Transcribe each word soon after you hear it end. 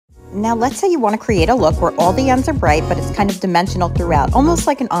Now let's say you want to create a look where all the ends are bright, but it's kind of dimensional throughout, almost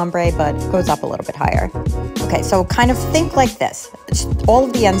like an ombre, but goes up a little bit higher. Okay, so kind of think like this. All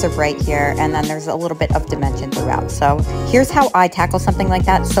of the ends are bright here, and then there's a little bit of dimension throughout. So here's how I tackle something like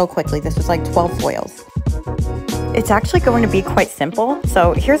that so quickly. This was like 12 foils. It's actually going to be quite simple.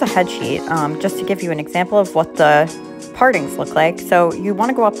 So here's a head sheet, just to give you an example of what the partings look like. So you want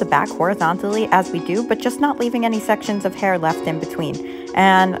to go up the back horizontally as we do, but just not leaving any sections of hair left in between.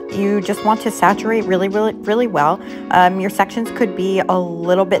 And you just want to saturate really well. Your sections could be a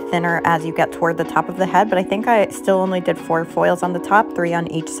little bit thinner as you get toward the top of the head, but I think I still only did 4 foils on the top, 3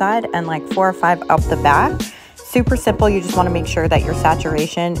 on each side, and like 4 or 5 up the back. Super simple. You just want to make sure that your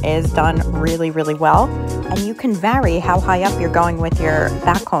saturation is done really well. And you can vary how high up you're going with your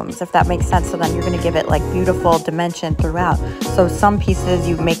back combs, if that makes sense. So then you're going to give it like beautiful dimension throughout. So some pieces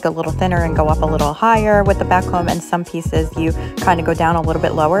you make a little thinner and go up a little higher with the back comb, and some pieces you kind of go down a little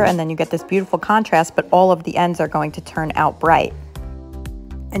bit lower, and then you get this beautiful contrast, but all of the ends are going to turn out bright.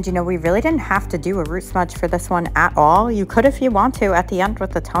 And you know, we really didn't have to do a root smudge for this one at all. You could if you want to at the end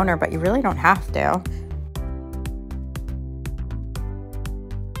with the toner, but you really don't have to.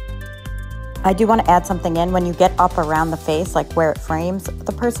 I do want to add something in. When you get up around the face, like where it frames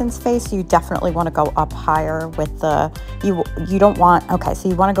the person's face, you definitely want to go up higher with the, you don't want, okay, so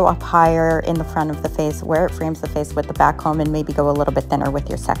you want to go up higher in the front of the face where it frames the face with the back comb, and maybe go a little bit thinner with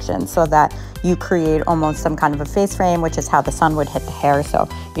your section so that you create almost some kind of a face frame, which is how the sun would hit the hair. So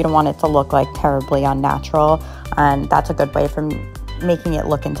you don't want it to look like terribly unnatural, and that's a good way for making it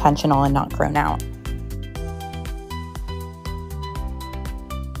look intentional and not grown out.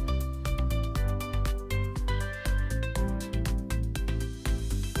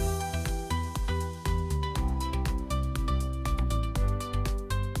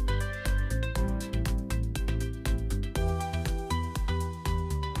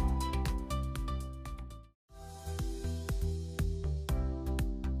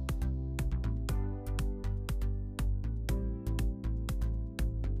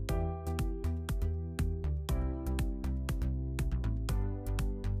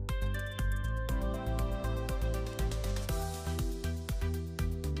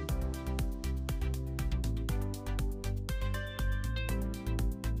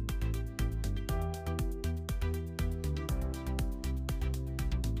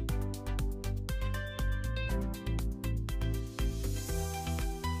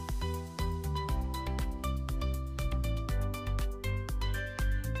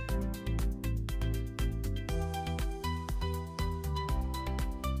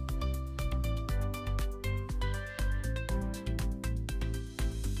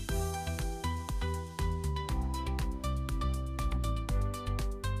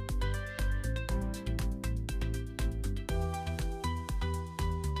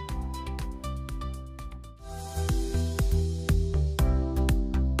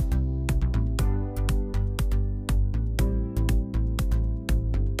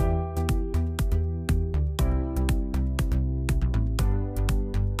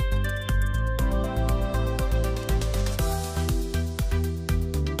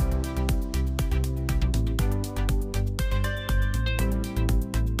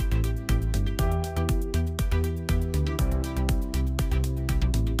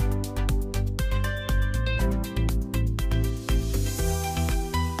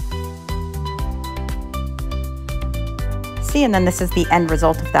 See, and then this is the end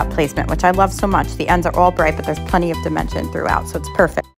result of that placement, which I love so much. The ends are all bright, but there's plenty of dimension throughout, so it's perfect.